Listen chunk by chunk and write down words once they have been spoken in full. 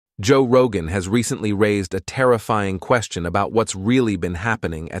Joe Rogan has recently raised a terrifying question about what's really been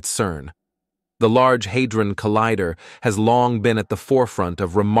happening at CERN. The Large Hadron Collider has long been at the forefront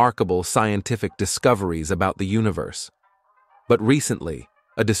of remarkable scientific discoveries about the universe. But recently,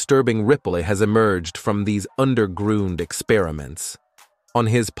 a disturbing ripple has emerged from these underground experiments. On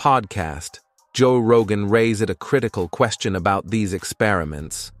his podcast, Joe Rogan raised a critical question about these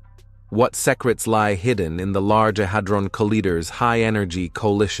experiments. What secrets lie hidden in the Large Hadron Collider's high-energy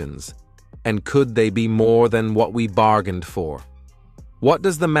collisions? And could they be more than what we bargained for? What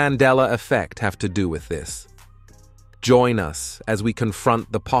does the Mandela effect have to do with this? Join us as we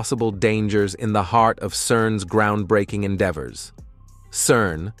confront the possible dangers in the heart of CERN's groundbreaking endeavors.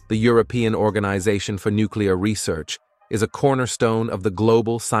 CERN, the European Organization for Nuclear Research, is a cornerstone of the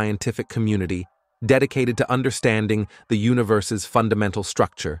global scientific community dedicated to understanding the universe's fundamental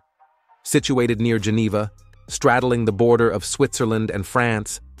structure. Situated near Geneva, straddling the border of Switzerland and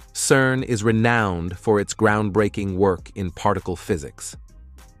France, CERN is renowned for its groundbreaking work in particle physics.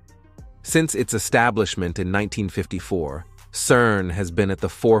 Since its establishment in 1954, CERN has been at the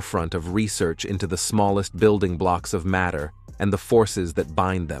forefront of research into the smallest building blocks of matter and the forces that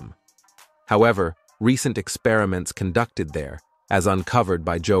bind them. However, recent experiments conducted there, as uncovered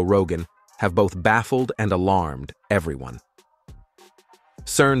by Joe Rogan, have both baffled and alarmed everyone.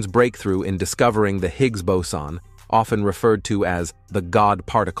 CERN's breakthrough in discovering the Higgs boson, often referred to as the God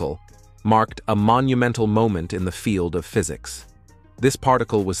particle, marked a monumental moment in the field of physics. This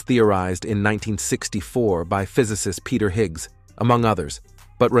particle was theorized in 1964 by physicist Peter Higgs, among others,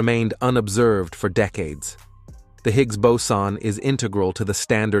 but remained unobserved for decades. The Higgs boson is integral to the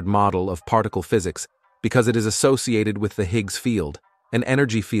standard model of particle physics because it is associated with the Higgs field, an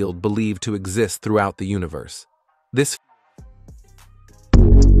energy field believed to exist throughout the universe.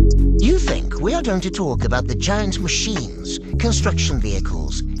 You think we are going to talk about the giant machines, construction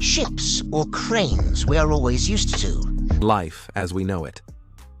vehicles, ships, or cranes we are always used to? Life as we know it.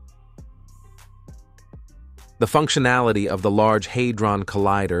 The functionality of the Large Hadron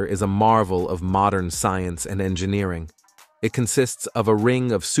Collider is a marvel of modern science and engineering. It consists of a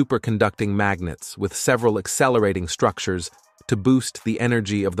ring of superconducting magnets with several accelerating structures to boost the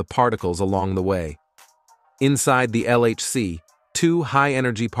energy of the particles along the way. Inside the LHC, two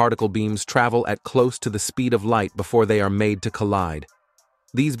high-energy particle beams travel at close to the speed of light before they are made to collide.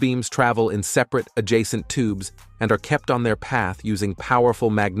 These beams travel in separate, adjacent tubes and are kept on their path using powerful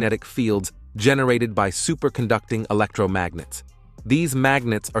magnetic fields generated by superconducting electromagnets. These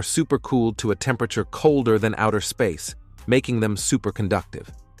magnets are supercooled to a temperature colder than outer space, making them superconductive.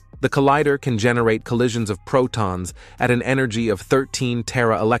 The collider can generate collisions of protons at an energy of 13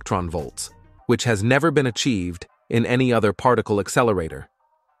 tera-electron volts, which has never been achieved in any other particle accelerator.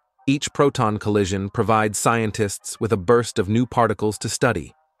 Each proton collision provides scientists with a burst of new particles to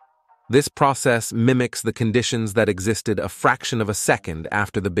study. This process mimics the conditions that existed a fraction of a second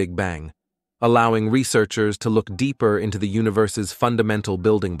after the Big Bang, allowing researchers to look deeper into the universe's fundamental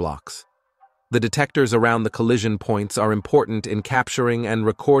building blocks. The detectors around the collision points are important in capturing and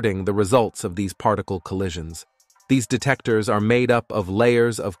recording the results of these particle collisions. These detectors are made up of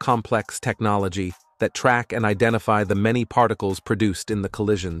layers of complex technology that track and identify the many particles produced in the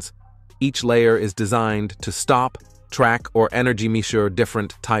collisions. Each layer is designed to stop, track, or energy measure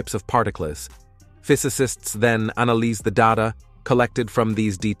different types of particles. Physicists then analyze the data collected from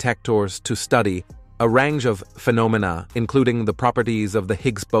these detectors to study a range of phenomena, including the properties of the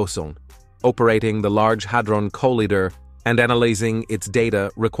Higgs boson. Operating the Large Hadron Collider and analyzing its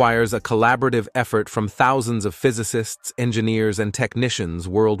data requires a collaborative effort from thousands of physicists, engineers, and technicians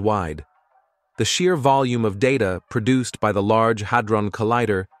worldwide. The sheer volume of data produced by the Large Hadron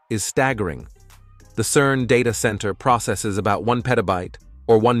Collider is staggering. The CERN data center processes about 1 petabyte,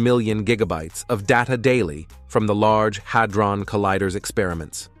 or 1 million gigabytes, of data daily from the Large Hadron Collider's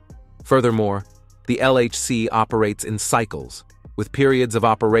experiments. Furthermore, the LHC operates in cycles, with periods of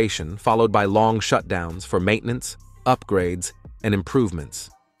operation followed by long shutdowns for maintenance, upgrades, and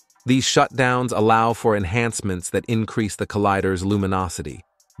improvements. These shutdowns allow for enhancements that increase the collider's luminosity,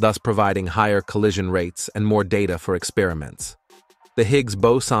 thus providing higher collision rates and more data for experiments. The Higgs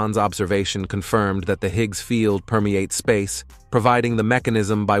boson's observation confirmed that the Higgs field permeates space, providing the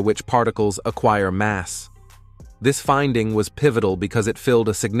mechanism by which particles acquire mass. This finding was pivotal because it filled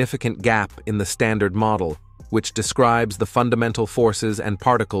a significant gap in the standard model, which describes the fundamental forces and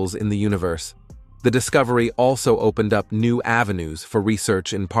particles in the universe. The discovery also opened up new avenues for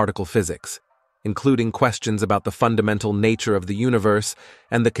research in particle physics, including questions about the fundamental nature of the universe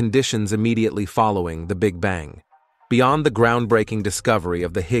and the conditions immediately following the Big Bang. Beyond the groundbreaking discovery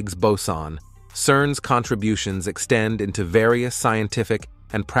of the Higgs boson, CERN's contributions extend into various scientific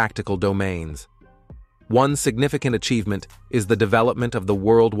and practical domains. One significant achievement is the development of the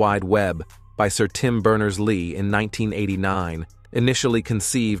World Wide Web by Sir Tim Berners-Lee in 1989, initially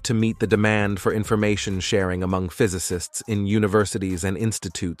conceived to meet the demand for information sharing among physicists in universities and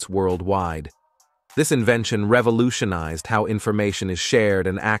institutes worldwide. This invention revolutionized how information is shared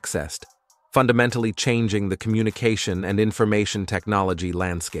and accessed, fundamentally changing the communication and information technology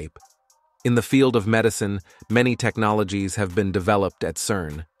landscape. In the field of medicine, many technologies have been developed at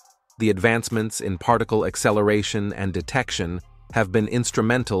CERN. The advancements in particle acceleration and detection have been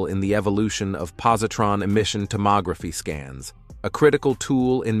instrumental in the evolution of positron emission tomography scans, a critical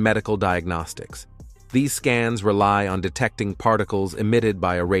tool in medical diagnostics. These scans rely on detecting particles emitted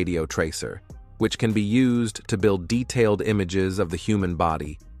by a radio tracer, which can be used to build detailed images of the human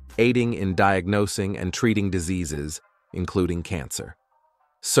body, aiding in diagnosing and treating diseases, including cancer.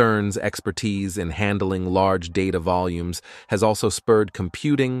 CERN's expertise in handling large data volumes has also spurred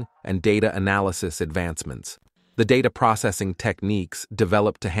computing and data analysis advancements. The data processing techniques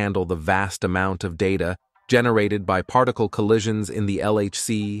developed to handle the vast amount of data generated by particle collisions in the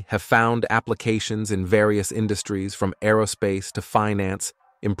LHC have found applications in various industries from aerospace to finance,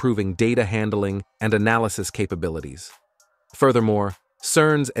 improving data handling and analysis capabilities. Furthermore,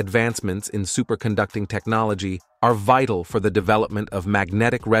 CERN's advancements in superconducting technology are vital for the development of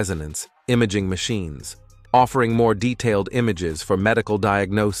magnetic resonance imaging machines, offering more detailed images for medical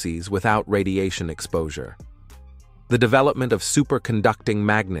diagnoses without radiation exposure. The development of superconducting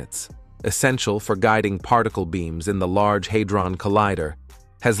magnets, essential for guiding particle beams in the Large Hadron Collider,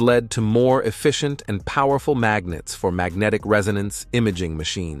 has led to more efficient and powerful magnets for magnetic resonance imaging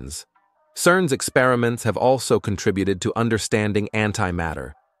machines. CERN's experiments have also contributed to understanding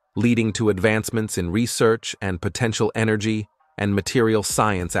antimatter, leading to advancements in research and potential energy and material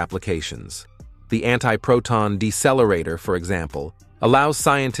science applications. The antiproton decelerator, for example, allows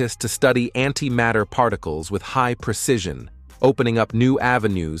scientists to study antimatter particles with high precision, opening up new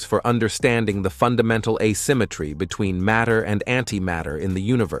avenues for understanding the fundamental asymmetry between matter and antimatter in the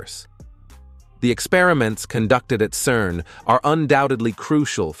universe. The experiments conducted at CERN are undoubtedly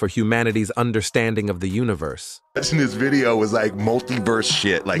crucial for humanity's understanding of the universe. Watching this video was like multiverse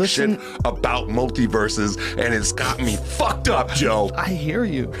shit, like Listen, shit about multiverses, and it's got me fucked up, Joe. I hear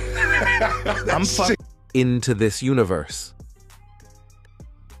you. I'm fucked Into this universe.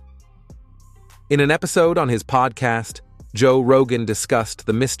 In an episode on his podcast, Joe Rogan discussed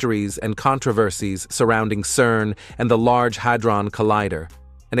the mysteries and controversies surrounding CERN and the Large Hadron Collider,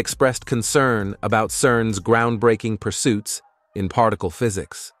 and expressed concern about CERN's groundbreaking pursuits in particle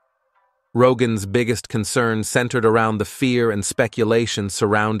physics. Rogan's biggest concern centered around the fear and speculation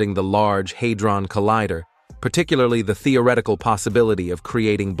surrounding the Large Hadron Collider, particularly the theoretical possibility of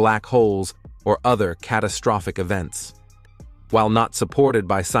creating black holes or other catastrophic events. While not supported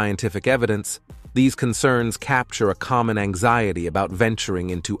by scientific evidence, these concerns capture a common anxiety about venturing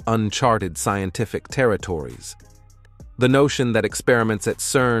into uncharted scientific territories. The notion that experiments at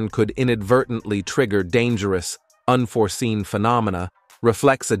CERN could inadvertently trigger dangerous, unforeseen phenomena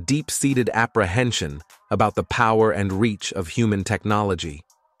reflects a deep-seated apprehension about the power and reach of human technology.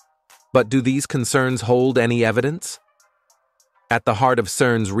 But do these concerns hold any evidence? At the heart of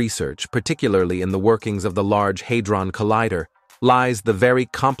CERN's research, particularly in the workings of the Large Hadron Collider, lies the very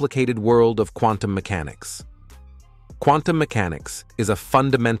complicated world of quantum mechanics. Quantum mechanics is a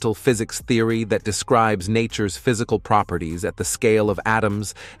fundamental physics theory that describes nature's physical properties at the scale of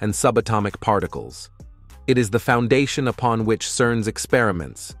atoms and subatomic particles. It is the foundation upon which CERN's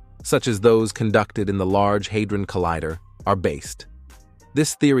experiments, such as those conducted in the Large Hadron Collider, are based.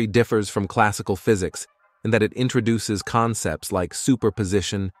 This theory differs from classical physics in that it introduces concepts like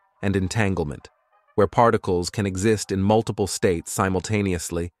superposition and entanglement, where particles can exist in multiple states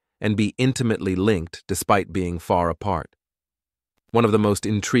simultaneously and be intimately linked despite being far apart. One of the most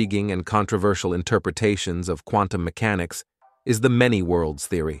intriguing and controversial interpretations of quantum mechanics is the many worlds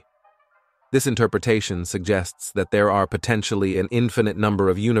theory. This interpretation suggests that there are potentially an infinite number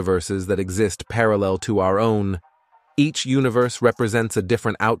of universes that exist parallel to our own. Each universe represents a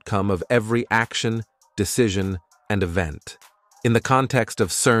different outcome of every action, decision, and event. In the context of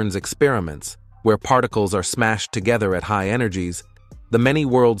CERN's experiments, where particles are smashed together at high energies, the many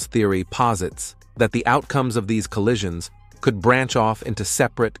worlds theory posits that the outcomes of these collisions could branch off into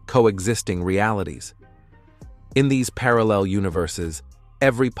separate, coexisting realities. In these parallel universes,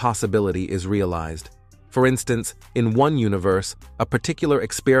 every possibility is realized. For instance, in one universe, a particular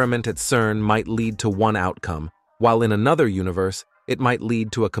experiment at CERN might lead to one outcome, while in another universe, it might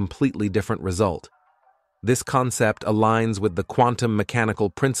lead to a completely different result. This concept aligns with the quantum mechanical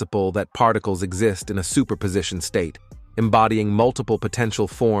principle that particles exist in a superposition state, embodying multiple potential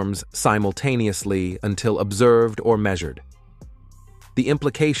forms simultaneously until observed or measured. The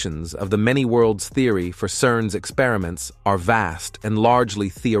implications of the many worlds theory for CERN's experiments are vast and largely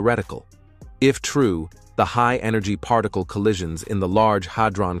theoretical. If true, the high-energy particle collisions in the Large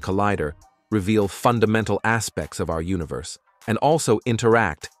Hadron Collider reveal fundamental aspects of our universe and also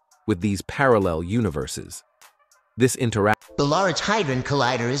interact with these parallel universes. The Large Hadron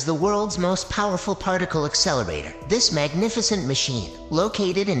Collider is the world's most powerful particle accelerator. This magnificent machine,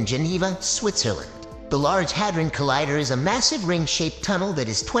 located in Geneva, Switzerland. The Large Hadron Collider is a massive ring-shaped tunnel that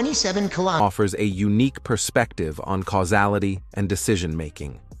is 27 kilometers. Offers a unique perspective on causality and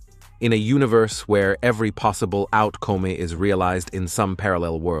decision-making. In a universe where every possible outcome is realized in some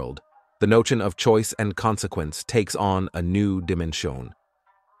parallel world, the notion of choice and consequence takes on a new dimension.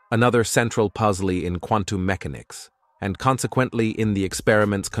 Another central puzzle in quantum mechanics, and consequently in the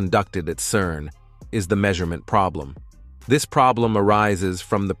experiments conducted at CERN, is the measurement problem. This problem arises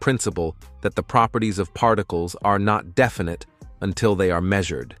from the principle that the properties of particles are not definite until they are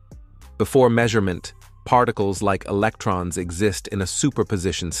measured. Before measurement, particles like electrons exist in a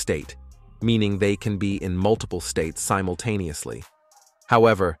superposition state, meaning they can be in multiple states simultaneously.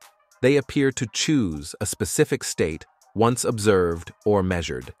 However, they appear to choose a specific state once observed or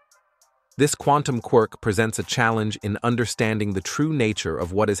measured. This quantum quirk presents a challenge in understanding the true nature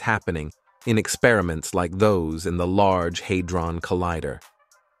of what is happening in experiments like those in the Large Hadron Collider.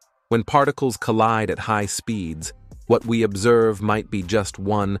 When particles collide at high speeds, what we observe might be just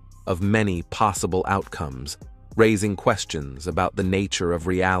one of many possible outcomes, raising questions about the nature of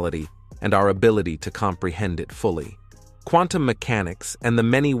reality and our ability to comprehend it fully. Quantum mechanics and the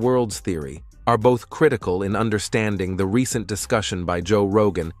many worlds theory are both critical in understanding the recent discussion by Joe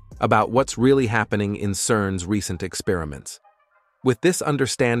Rogan about what's really happening in CERN's recent experiments. With this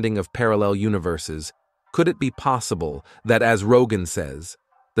understanding of parallel universes, could it be possible that, as Rogan says,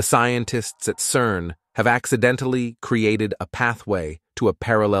 the scientists at CERN have accidentally created a pathway to a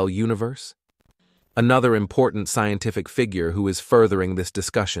parallel universe? Another important scientific figure who is furthering this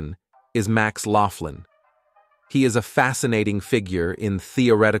discussion is Max Laughlin. He is a fascinating figure in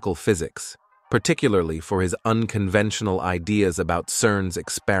theoretical physics, particularly for his unconventional ideas about CERN's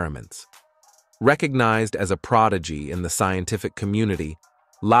experiments. Recognized as a prodigy in the scientific community,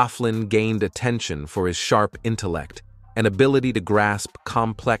 Laughlin gained attention for his sharp intellect and ability to grasp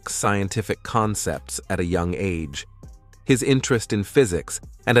complex scientific concepts at a young age. His interest in physics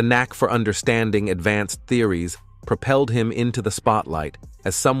and a knack for understanding advanced theories propelled him into the spotlight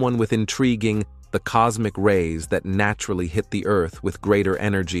as someone with intriguing the cosmic rays that naturally hit the Earth with greater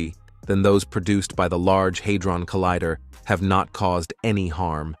energy than those produced by the Large Hadron Collider have not caused any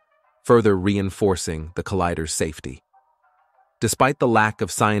harm, further reinforcing the collider's safety. Despite the lack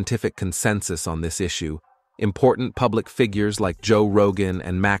of scientific consensus on this issue, important public figures like Joe Rogan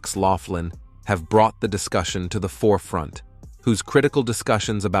and Max Laughlin have brought the discussion to the forefront, whose critical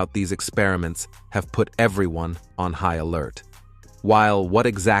discussions about these experiments have put everyone on high alert. While what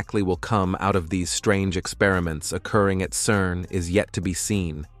exactly will come out of these strange experiments occurring at CERN is yet to be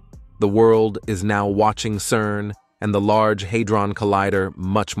seen, the world is now watching CERN and the Large Hadron Collider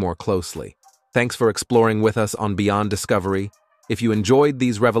much more closely. Thanks for exploring with us on Beyond Discovery. If you enjoyed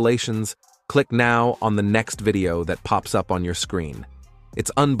these revelations, click now on the next video that pops up on your screen.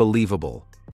 It's unbelievable